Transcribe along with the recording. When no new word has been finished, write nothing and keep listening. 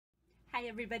Hi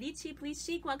everybody, Cheaply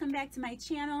Chic. Welcome back to my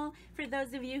channel. For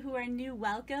those of you who are new,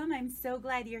 welcome. I'm so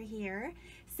glad you're here.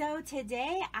 So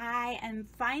today I am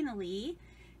finally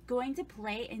going to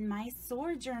play in my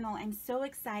Soar journal. I'm so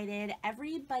excited.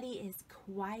 Everybody is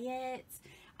quiet.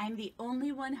 I'm the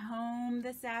only one home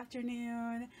this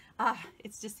afternoon.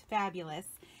 It's just fabulous.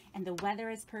 And the weather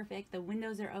is perfect. The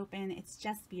windows are open. It's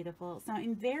just beautiful. So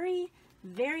I'm very,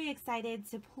 very excited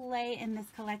to play in this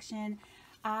collection.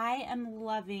 I am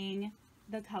loving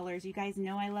the colors. You guys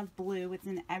know I love blue. It's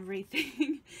in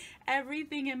everything,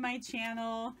 everything in my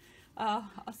channel.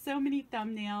 So many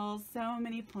thumbnails, so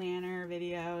many planner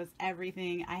videos,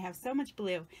 everything. I have so much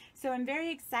blue. So I'm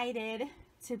very excited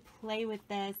to play with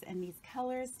this and these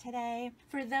colors today.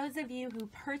 For those of you who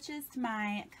purchased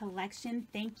my collection,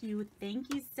 thank you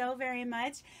so very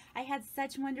much. I had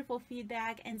such wonderful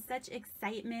feedback and such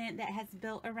excitement that has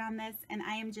built around this, and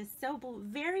I am just so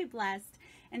very blessed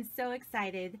and so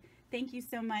excited. Thank you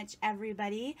so much,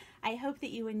 everybody. I hope that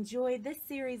you enjoyed this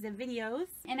series of videos,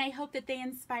 and I hope that they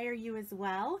inspire you as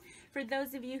well. For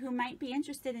those of you who might be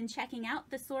interested in checking out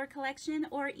the Soar collection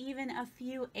or even a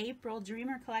few April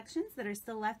Dreamer collections that are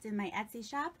still left in my Etsy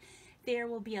shop, there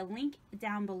will be a link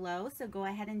down below, so go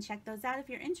ahead and check those out if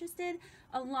you're interested,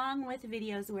 along with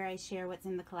videos where I share what's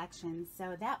in the collection.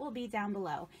 So that will be down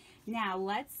below. Now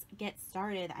let's get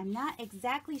started. I'm not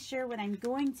exactly sure what I'm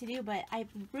going to do, but I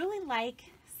really like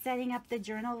setting up the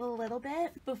journal a little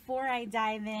bit before I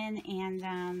dive in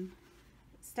and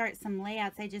start some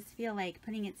layouts. I just feel like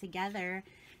putting it together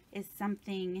is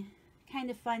something kind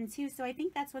of fun too. So I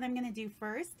think that's what I'm going to do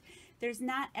first. There's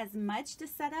not as much to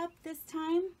set up this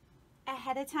time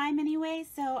ahead of time anyway,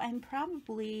 so I'm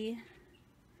probably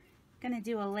going to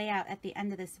do a layout at the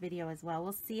end of this video as well.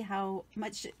 We'll see how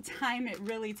much time it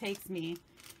really takes me,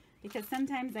 because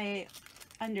sometimes I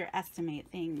underestimate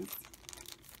things.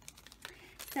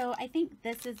 So I think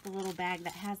this is the little bag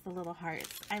that has the little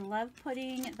hearts. I love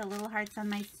putting the little hearts on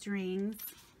my strings.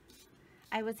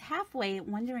 I was halfway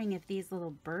wondering if these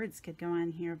little birds could go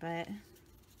on here, but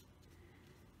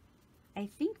I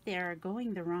think they're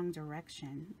going the wrong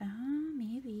direction.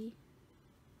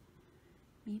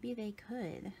 Maybe they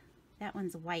could. That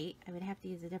one's white. I would have to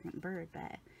use a different bird,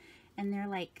 and they're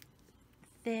like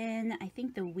thin. I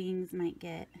think the wings might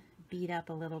get beat up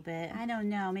a little bit. I don't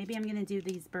know. Maybe I'm gonna do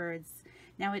these birds.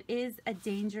 Now it is a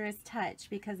dangerous touch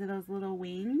because of those little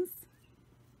wings.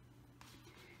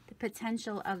 The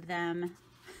potential of them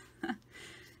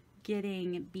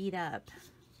getting beat up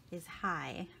is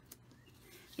high.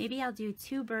 Maybe I'll do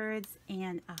two birds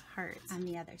and a heart on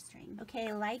the other string.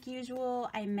 Okay, like usual,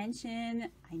 I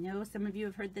know some of you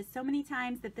have heard this so many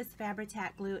times, that this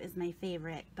Fabri-Tac glue is my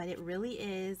favorite, but it really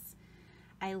is.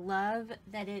 I love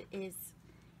that it is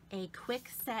a quick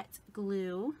set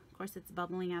glue. Of course, it's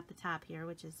bubbling out the top here,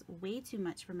 which is way too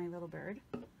much for my little bird.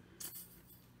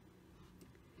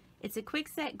 It's a quick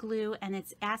set glue and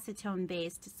it's acetone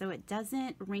based, so it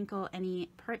doesn't wrinkle any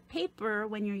paper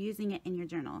when you're using it in your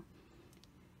journal.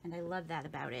 And I love that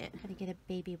about it. Gotta get a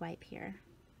baby wipe here.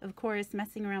 Of course,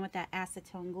 messing around with that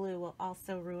acetone glue will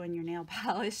also ruin your nail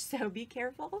polish, so be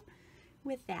careful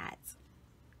with that.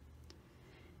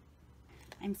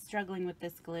 I'm struggling with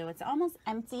this glue. It's almost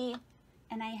empty,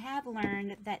 and I have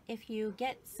learned that if you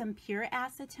get some pure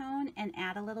acetone and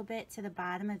add a little bit to the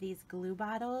bottom of these glue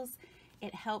bottles,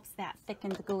 it helps that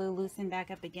thickened glue loosen back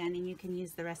up again, and you can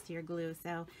use the rest of your glue.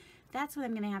 So that's what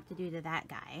I'm gonna have to do to that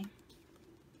guy.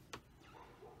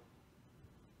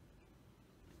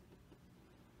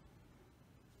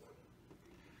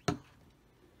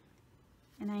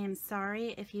 And I am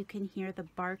sorry if you can hear the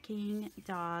barking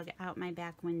dog out my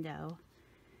back window.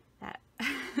 That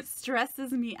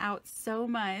stresses me out so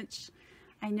much.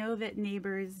 I know that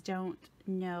neighbors don't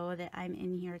know that I'm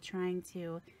in here trying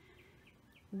to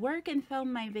work and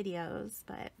film my videos,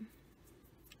 but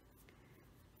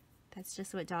that's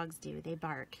just what dogs do. They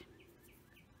bark,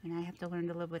 and I have to learn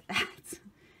to live with that.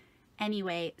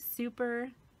 Anyway, super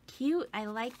cute. I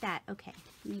like that. Okay,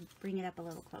 let me bring it up a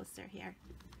little closer here.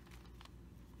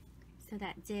 So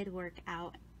that did work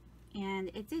out, and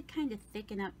it did kind of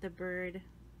thicken up the bird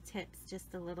tips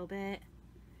just a little bit.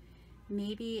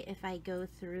 Maybe if I go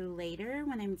through later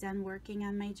when I'm done working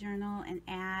on my journal and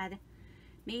add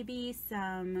maybe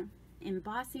some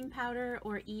embossing powder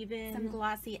or even some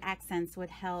glossy accents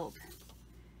would help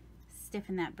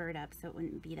stiffen that bird up so it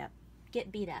wouldn't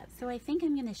get beat up. So I think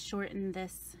I'm going to shorten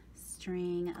this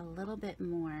string a little bit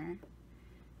more.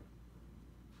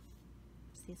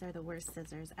 These are the worst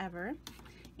scissors ever,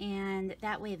 and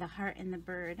that way the heart and the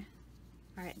bird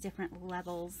are at different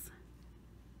levels.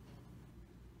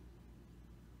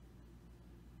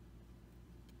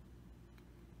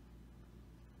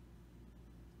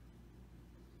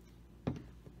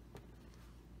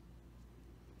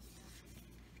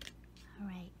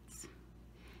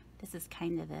 this is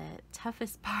kind of the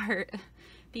toughest part.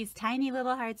 These tiny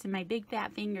little hearts and my big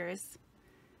fat fingers.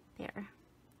 There.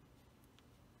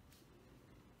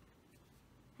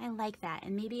 I like that,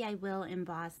 and maybe I will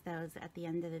emboss those at the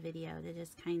end of the video to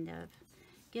just kind of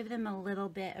give them a little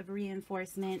bit of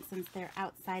reinforcement since they're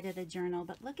outside of the journal.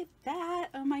 But look at that.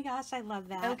 Oh my gosh, I love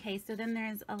that. Okay, so then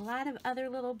there's a lot of other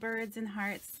little birds and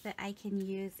hearts that I can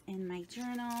use in my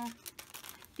journal.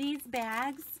 These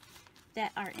bags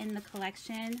that are in the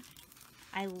collection,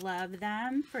 I love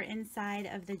them for inside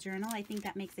of the journal. I think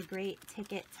that makes a great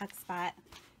ticket tuck spot.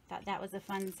 Thought that was a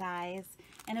fun size.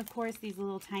 And of course, these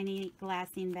little tiny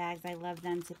glassine bags, I love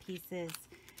them to pieces.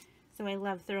 So I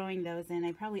love throwing those in.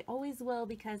 I probably always will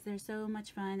because they're so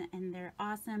much fun and they're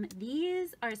awesome.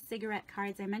 These are cigarette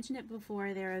cards. I mentioned it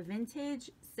before. They're a vintage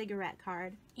cigarette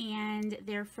card and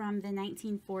they're from the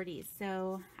 1940s.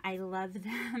 So I love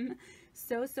them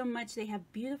so much. They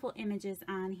have beautiful images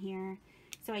on here.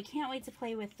 So I can't wait to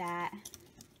play with that.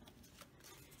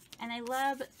 And I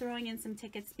love throwing in some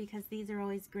tickets because these are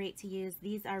always great to use.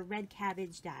 These are red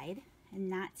cabbage dyed and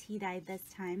not tea dyed this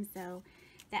time. So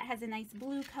that has a nice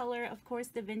blue color. Of course,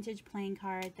 the vintage playing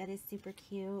card. That is super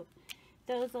cute.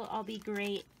 Those will all be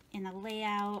great in a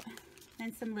layout.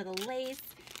 Then some little lace.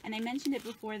 And I mentioned it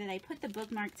before that I put the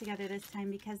bookmark together this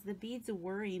time because the beads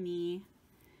worry me.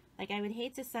 Like, I would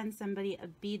hate to send somebody a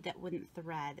bead that wouldn't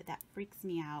thread. That freaks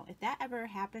me out. If that ever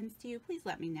happens to you, please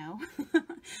let me know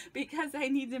because I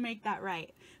need to make that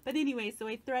right. But anyway, so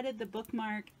I threaded the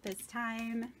bookmark this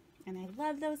time and I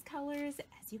love those colors,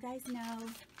 as you guys know.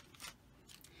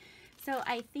 So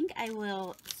I think I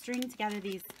will string together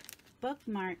these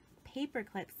bookmark paper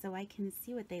clips so I can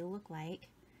see what they look like.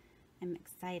 I'm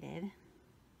excited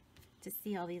to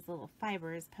see all these little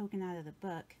fibers poking out of the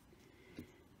book.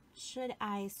 Should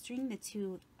I string the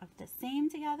two of the same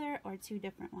together or two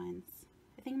different ones?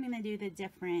 I think I'm going to do the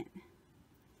different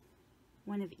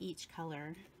one of each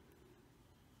color.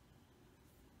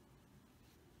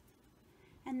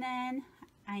 And then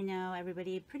I know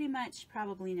everybody pretty much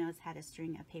probably knows how to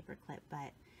string a paper clip,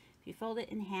 but if you fold it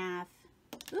in half,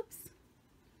 oops,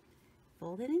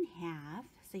 fold it in half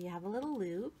so you have a little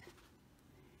loop,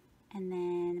 and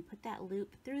then put that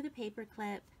loop through the paper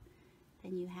clip,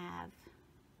 then you have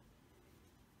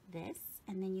this,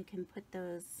 and then you can put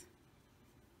those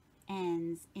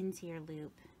ends into your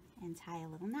loop and tie a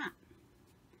little knot.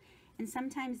 And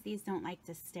sometimes these don't like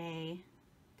to stay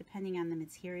depending on the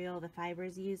material the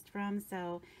fibers used from,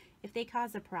 so if they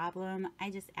cause a problem, I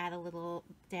just add a little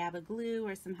dab of glue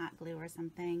or some hot glue or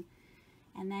something,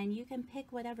 and then you can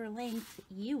pick whatever length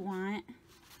you want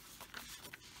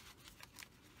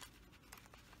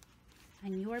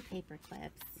on your paper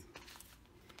clips.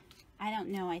 I don't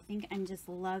know, I think I'm just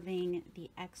loving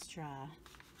the extra,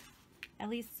 at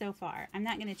least so far. I'm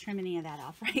not going to trim any of that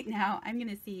off right now. I'm going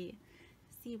to see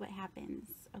what happens.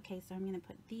 Okay, so I'm going to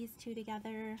put these two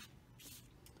together.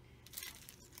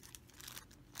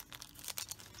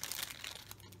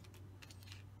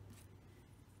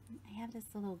 I have this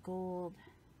little gold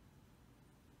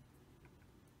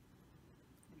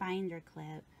binder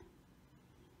clip.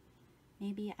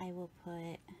 Maybe I will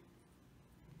put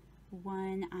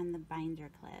one on the binder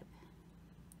clip.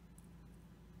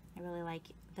 I really like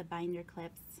the binder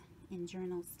clips in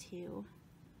journals too.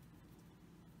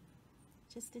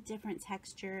 Just a different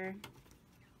texture.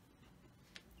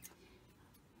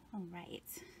 All right.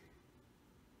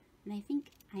 And I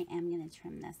think I am going to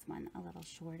trim this one a little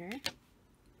shorter.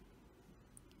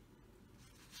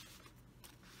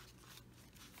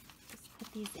 Just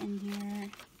put these in here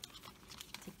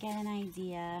to get an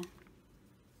idea.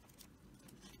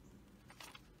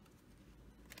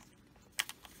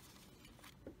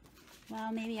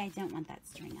 Well, maybe I don't want that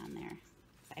string on there.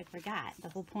 I forgot. The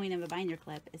whole point of a binder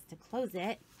clip is to close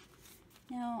it.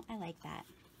 No, I like that.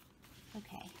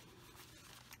 Okay.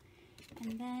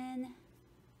 And then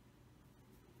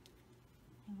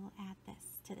I will add this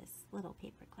to this little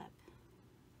paper clip.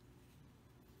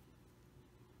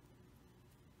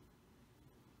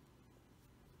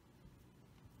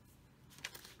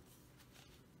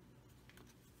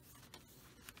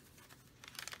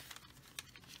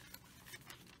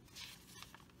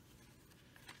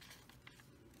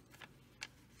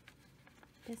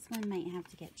 This one might have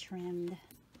to get trimmed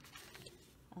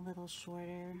a little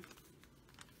shorter,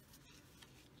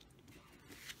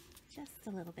 just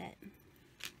a little bit.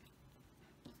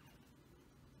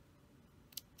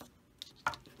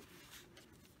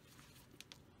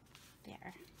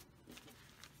 There.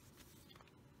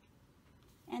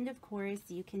 And of course,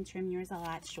 you can trim yours a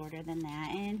lot shorter than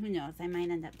that, and who knows, I might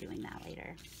end up doing that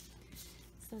later.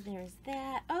 So there's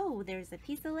that. Oh, there's a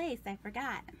piece of lace, I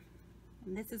forgot.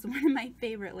 And this is one of my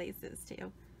favorite laces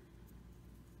too.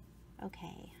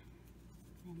 Okay,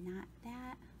 and not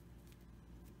that.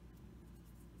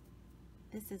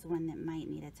 This is one that might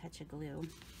need a touch of glue.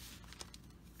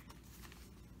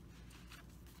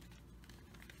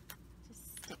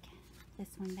 Just stick this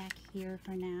one back here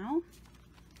for now.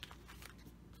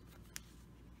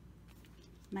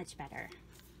 Much better.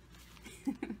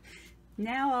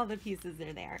 Now all the pieces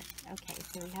are there. Okay,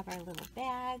 so we have our little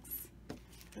bags.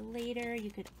 For later,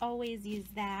 you could always use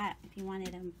that if you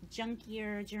wanted a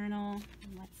junkier journal.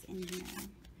 What's in here?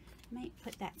 I might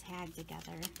put that tag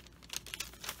together.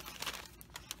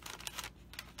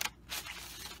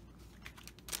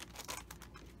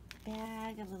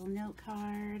 Bag, a little note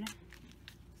card,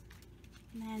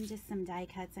 and then just some die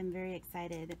cuts. I'm very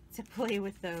excited to play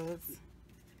with those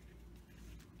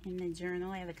in the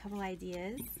journal. I have a couple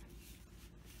ideas,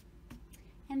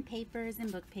 and papers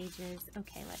and book pages.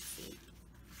 Okay, let's see.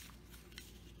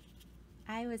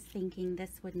 I was thinking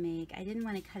this would make, I didn't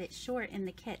want to cut it short in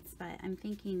the kits, but I'm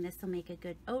thinking this will make a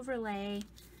good overlay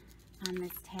on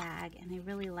this tag, and I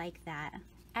really like that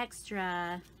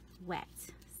extra wet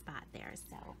spot there.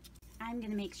 So I'm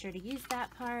going to make sure to use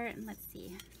that part. And let's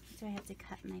see, do I have to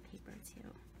cut my paper too?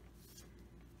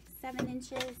 7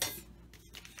 inches.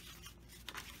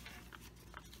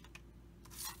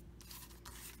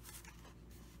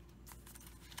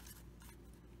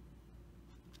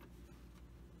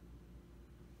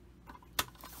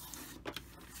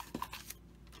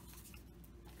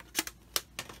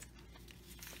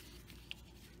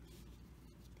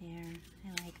 There,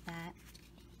 I like that.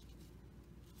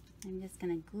 I'm just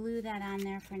going to glue that on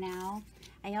there for now.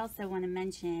 I also want to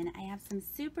mention I have some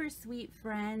super sweet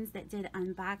friends that did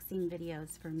unboxing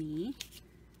videos for me,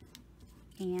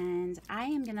 and I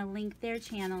am going to link their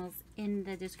channels in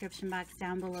the description box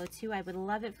down below too. I would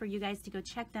love it for you guys to go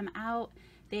check them out.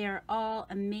 They are all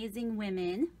amazing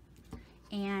women,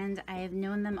 and I have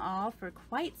known them all for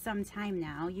quite some time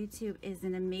now. YouTube is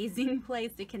an amazing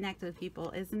place to connect with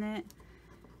people, isn't it?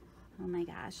 Oh my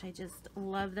gosh, I just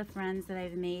love the friends that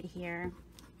I've made here.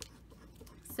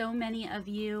 So many of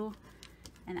you,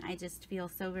 and I just feel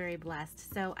so very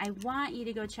blessed. So I want you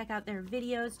to go check out their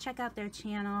videos, check out their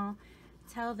channel,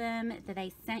 tell them that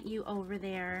I sent you over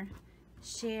there,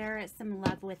 share some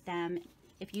love with them.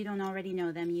 If you don't already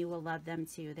know them, you will love them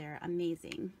too. They're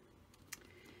amazing.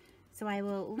 So I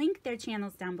will link their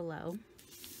channels down below.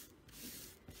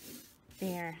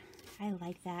 There. I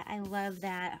like that. I love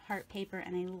that heart paper,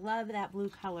 and I love that blue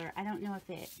color. I don't know if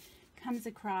it comes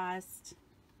across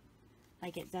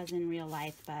like it does in real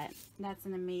life, but that's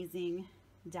an amazing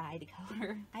dyed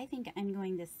color. I think I'm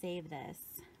going to save this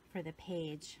for the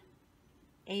page,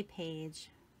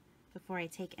 before I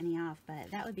take any off,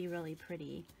 but that would be really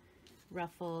pretty,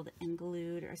 ruffled and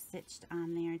glued or stitched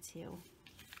on there too.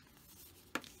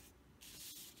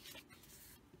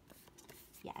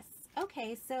 Yes.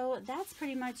 Okay, so that's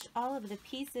pretty much all of the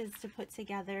pieces to put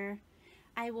together.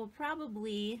 I will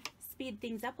probably speed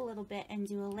things up a little bit and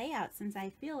do a layout, since I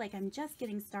feel like I'm just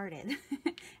getting started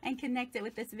and connect it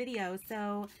with this video.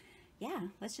 So yeah,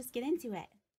 let's just get into it.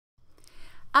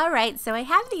 Alright, so I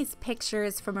have these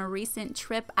pictures from a recent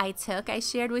trip I took. I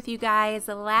shared with you guys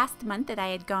last month that I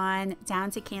had gone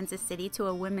down to Kansas City to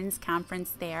a women's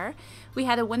conference there. We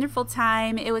had a wonderful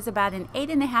time. It was about an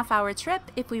 8.5-hour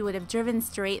trip if we would have driven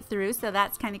straight through, so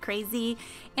that's kind of crazy.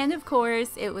 And of course,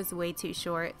 it was way too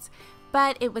short.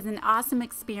 But it was an awesome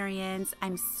experience.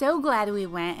 I'm so glad we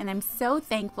went, and I'm so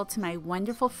thankful to my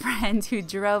wonderful friend who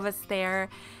drove us there.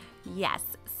 Yes.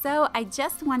 So I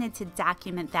just wanted to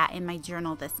document that in my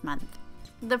journal this month.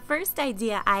 The first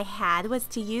idea I had was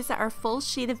to use our full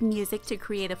sheet of music to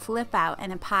create a flip out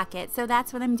and a pocket, so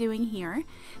that's what I'm doing here.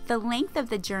 The length of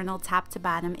the journal top to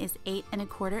bottom is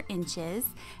 8¼ inches,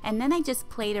 and then I just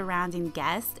played around and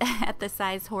guessed at the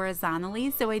size horizontally,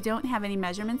 so I don't have any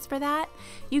measurements for that.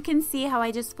 You can see how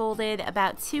I just folded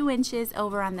about 2 inches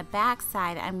over on the back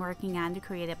side I'm working on to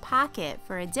create a pocket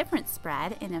for a different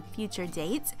spread in a future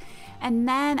date. And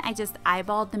then I just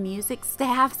eyeballed the music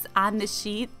staffs on the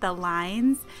sheet, the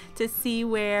lines, to see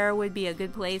where would be a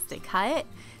good place to cut.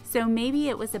 So maybe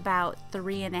it was about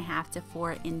 3.5 to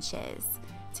 4 inches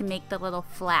to make the little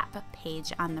flap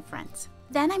page on the front.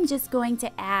 Then I'm just going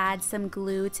to add some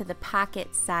glue to the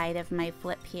pocket side of my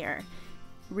flip here.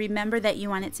 Remember that you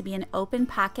want it to be an open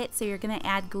pocket, so you're going to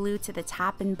add glue to the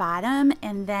top and bottom,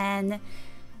 and then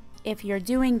if you're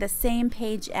doing the same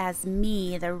page as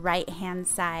me, the right hand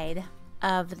side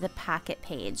of the pocket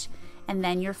page, and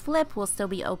then your flip will still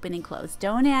be open and closed.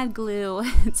 Don't add glue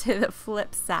to the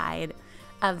flip side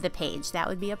of the page. That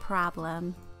would be a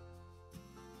problem.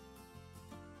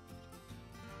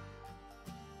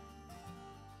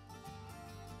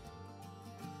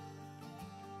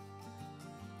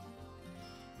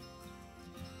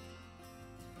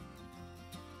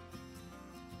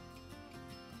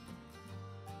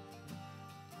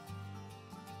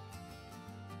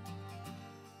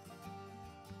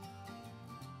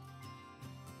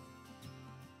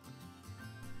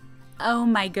 Oh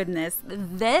my goodness,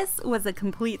 this was a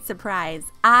complete surprise.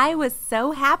 I was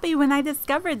so happy when I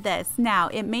discovered this. Now,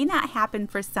 it may not happen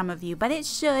for some of you, but it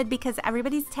should because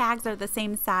everybody's tags are the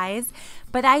same size.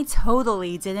 But I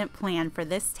totally didn't plan for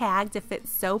this tag to fit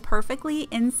so perfectly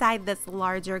inside this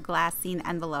larger glassine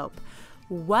envelope.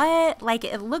 What? Like,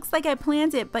 it looks like I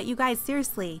planned it, but you guys,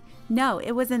 seriously, no,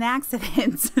 it was an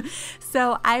accident.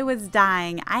 So I was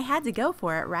dying. I had to go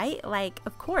for it, right? Like,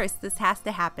 of course, this has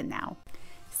to happen now.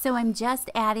 So I'm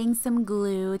just adding some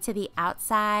glue to the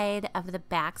outside of the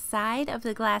back side of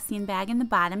the glassine bag in the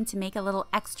bottom to make a little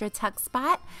extra tuck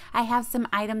spot. I have some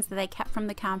items that I kept from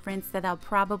the conference that I'll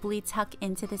probably tuck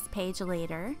into this page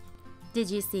later. Did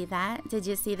you see that? Did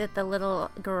you see that the little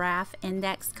giraffe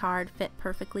index card fit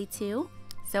perfectly too?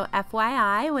 So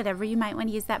FYI, whatever you might want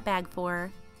to use that bag for,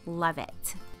 love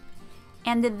it.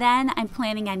 And then I'm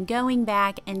planning on going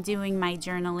back and doing my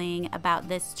journaling about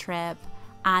this trip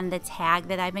on the tag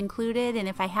that I've included, and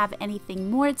if I have anything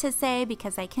more to say,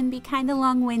 because I can be kind of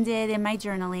long-winded in my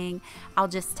journaling, I'll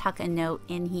just tuck a note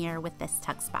in here with this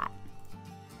tuck spot.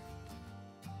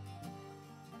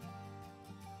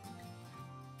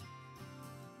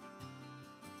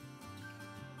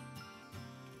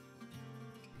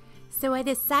 So I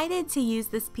decided to use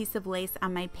this piece of lace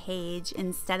on my page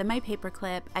instead of my paper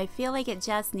clip. I feel like it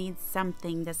just needs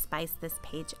something to spice this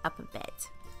page up a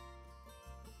bit.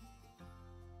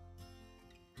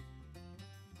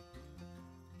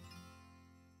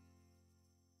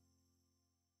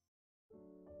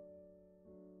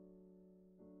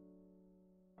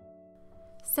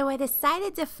 So I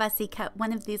decided to fussy cut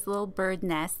one of these little bird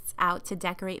nests out to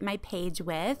decorate my page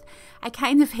with. I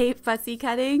kind of hate fussy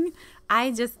cutting.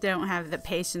 I just don't have the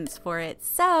patience for it.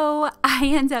 So I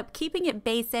end up keeping it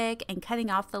basic and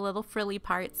cutting off the little frilly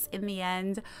parts in the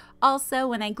end. Also,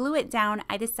 when I glue it down,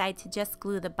 I decide to just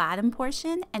glue the bottom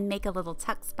portion and make a little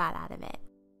tuck spot out of it.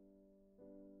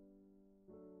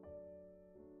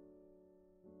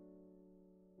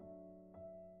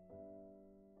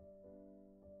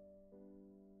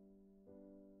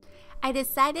 I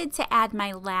decided to add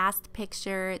my last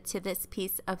picture to this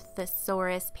piece of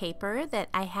thesaurus paper that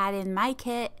I had in my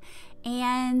kit,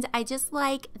 and I just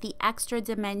like the extra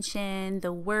dimension,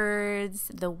 the words,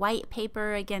 the white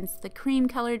paper against the cream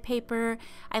colored paper.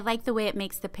 I like the way it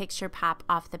makes the picture pop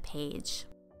off the page.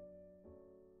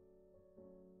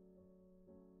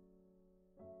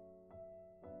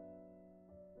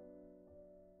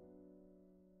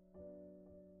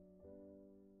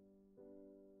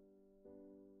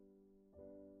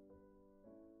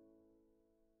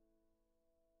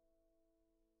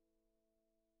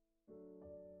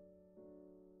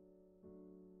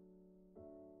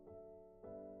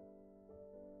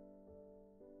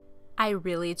 I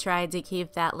really tried to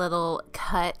keep that little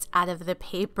cut out of the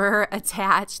paper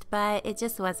attached, but it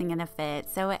just wasn't going to fit,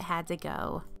 so it had to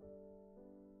go.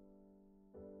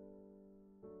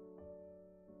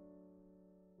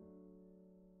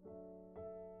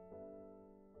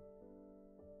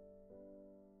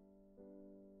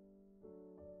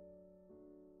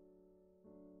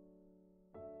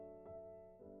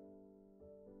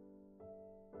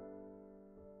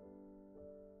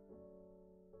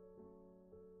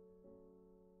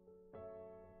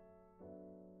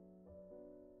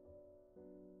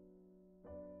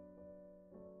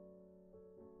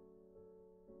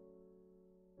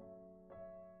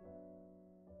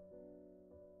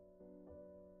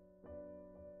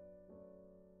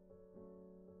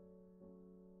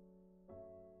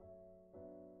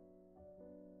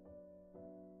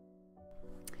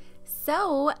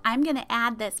 So I'm going to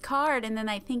add this card and then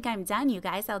I think I'm done, you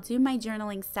guys. I'll do my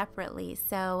journaling separately.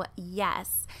 So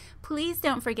yes, please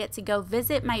don't forget to go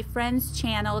visit my friend's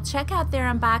channel. Check out their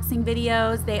unboxing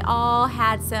videos. They all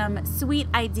had some sweet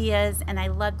ideas and I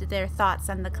loved their thoughts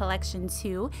on the collection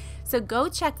too. So go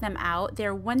check them out.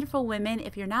 They're wonderful women.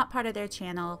 If you're not part of their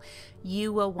channel,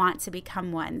 you will want to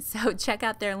become one. So check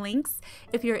out their links.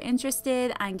 If you're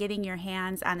interested on getting your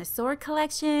hands on a Soar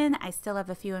collection, I still have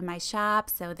a few in my shop,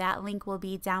 so that link will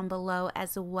be down below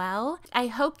as well. I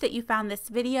hope that you found this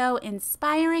video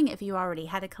inspiring if you already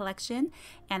had a collection,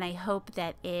 and I hope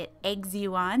that it eggs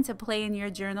you on to play in your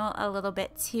journal a little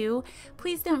bit too.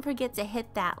 Please don't forget to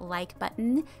hit that like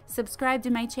button, subscribe to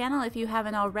my channel if you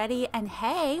haven't already, and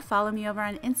hey, follow me over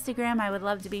on Instagram. I would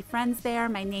love to be friends there.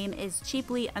 My name is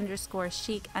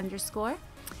cheaply_chic_.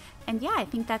 And yeah, I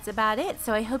think that's about it.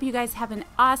 So I hope you guys have an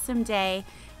awesome day,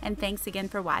 and thanks again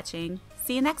for watching.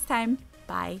 See you next time.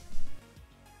 Bye.